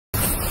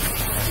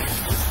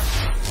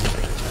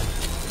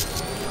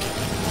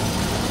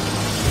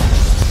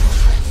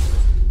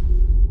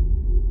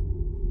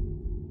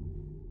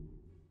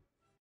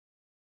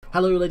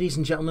Hello ladies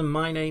and gentlemen,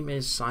 my name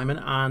is Simon,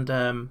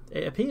 and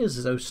it appears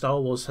as though Star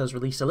Wars has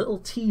released a little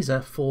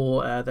teaser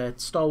for the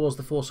Star Wars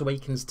The Force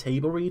Awakens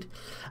table read.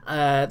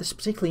 This is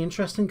particularly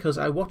interesting because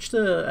I watched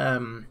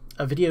a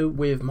video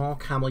with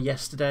Mark Hamill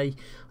yesterday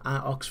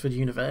at Oxford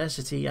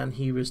University, and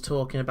he was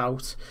talking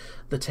about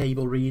the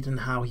table read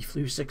and how he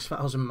flew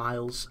 6,000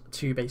 miles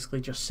to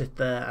basically just sit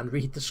there and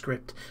read the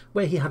script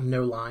where he had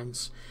no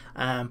lines.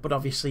 But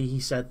obviously he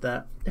said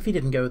that if he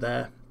didn't go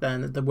there,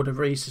 then there would have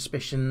raised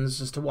suspicions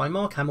as to why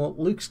Mark Hamill,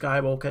 Luke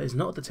Skywalker, is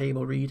not at the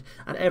table read,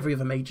 and every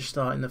other major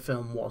star in the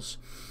film was.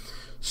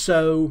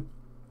 So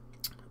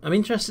I'm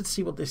interested to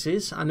see what this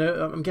is.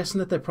 I'm guessing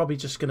that they're probably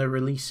just going to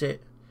release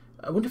it.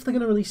 I wonder if they're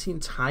going to release the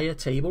entire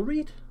table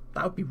read.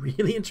 That would be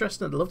really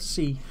interesting. I'd love to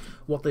see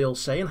what they all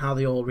say and how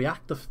they all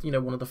react.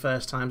 One of the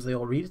first times they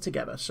all read it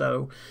together.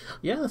 So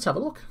yeah, let's have a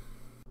look.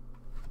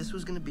 This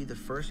was going to be the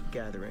first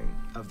gathering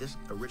of this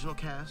original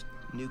cast,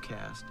 new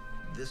cast,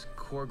 this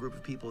core group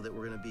of people that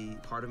were going to be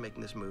part of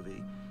making this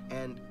movie.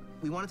 And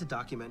we wanted to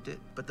document it,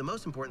 but the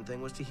most important thing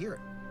was to hear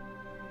it.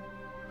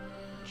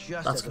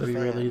 Just That's going to be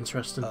really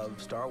interesting. Of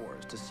Star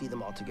Wars, to see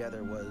them all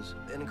together was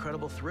an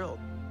incredible thrill.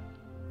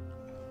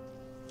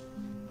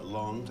 A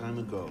long time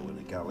ago in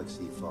a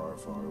galaxy far,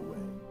 far away.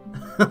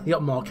 You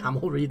got Mark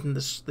Hamill reading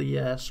the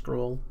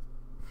scroll.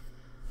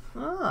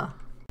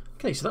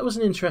 Okay, so that was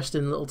an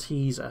interesting little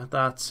teaser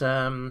that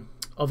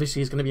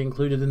obviously is going to be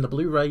included in the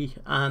Blu-ray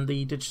and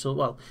the digital.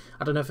 Well,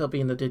 I don't know if it'll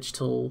be in the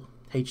digital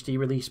HD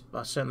release,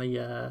 but certainly,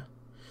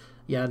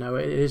 yeah, no,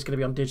 it is going to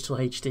be on digital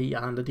HD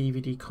and a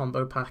DVD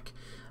combo pack.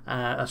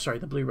 Sorry,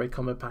 the Blu-ray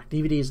combo pack.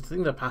 DVD is the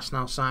thing that passed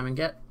now, Simon.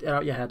 Get it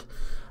out your head.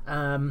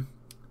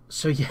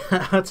 So yeah, I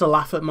had to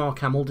laugh at Mark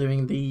Hamill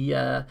doing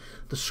the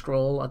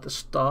scroll at the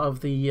start of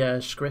the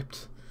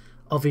script.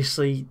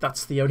 Obviously,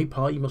 that's the only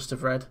part you must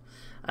have read.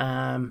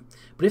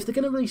 But if they're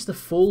going to release the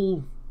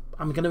full,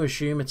 I'm going to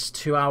assume it's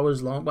 2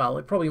 hours long. Well,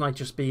 it probably might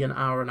just be an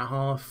hour and a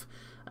half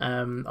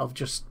of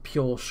just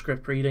pure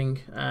script reading.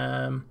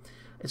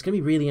 It's going to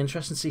be really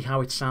interesting to see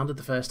how it sounded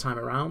the first time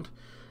around.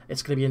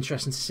 It's going to be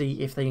interesting to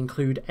see if they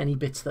include any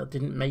bits that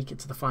didn't make it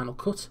to the final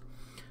cut.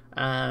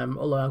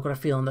 Although I've got a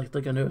feeling that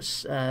they're going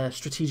to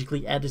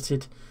strategically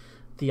edited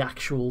the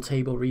actual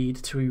table read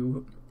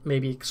to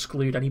maybe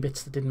exclude any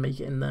bits that didn't make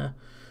it in there.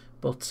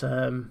 But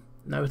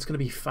no, it's going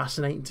to be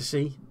fascinating to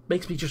see.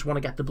 Makes me just want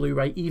to get the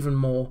Blu-ray even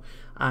more.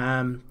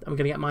 I'm going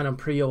to get mine on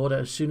pre-order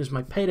as soon as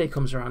my payday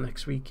comes around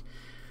next week.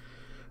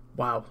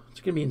 Wow,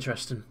 it's going to be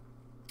interesting.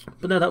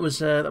 But no, that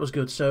was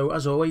good. So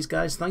as always,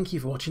 guys, thank you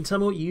for watching. Tell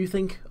me what you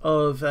think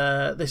of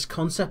this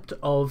concept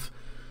of,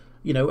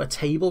 a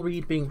table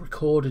read being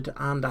recorded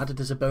and added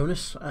as a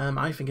bonus.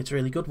 I think it's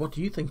really good. What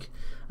do you think?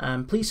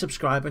 Please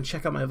subscribe and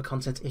check out my other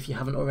content if you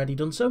haven't already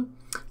done so.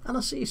 And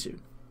I'll see you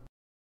soon.